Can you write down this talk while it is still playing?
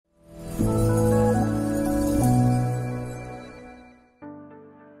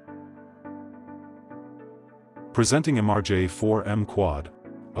Presenting MRJ4M Quad,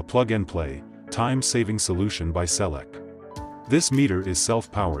 a plug-and-play, time-saving solution by Selec. This meter is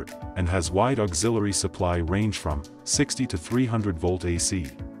self-powered, and has wide auxiliary supply range from 60 to 300 volt AC.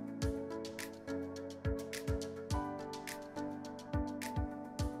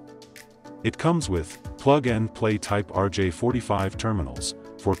 It comes with plug-and-play type RJ45 terminals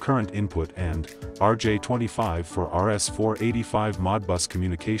for current input and RJ25 for RS485 Modbus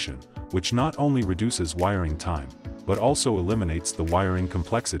communication, which not only reduces wiring time, but also eliminates the wiring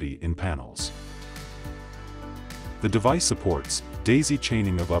complexity in panels. The device supports daisy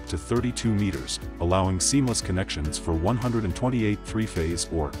chaining of up to 32 meters, allowing seamless connections for 128 three-phase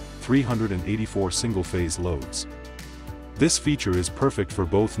or 384 single-phase loads. This feature is perfect for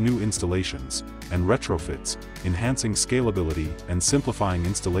both new installations and retrofits, enhancing scalability and simplifying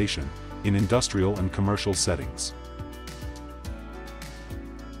installation in industrial and commercial settings.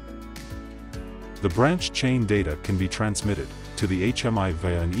 The branch chain data can be transmitted to the HMI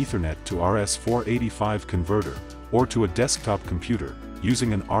via an Ethernet to RS485 converter, or to a desktop computer,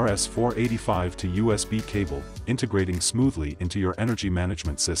 using an RS485 to USB cable, integrating smoothly into your energy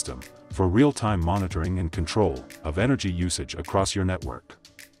management system, for real-time monitoring and control of energy usage across your network.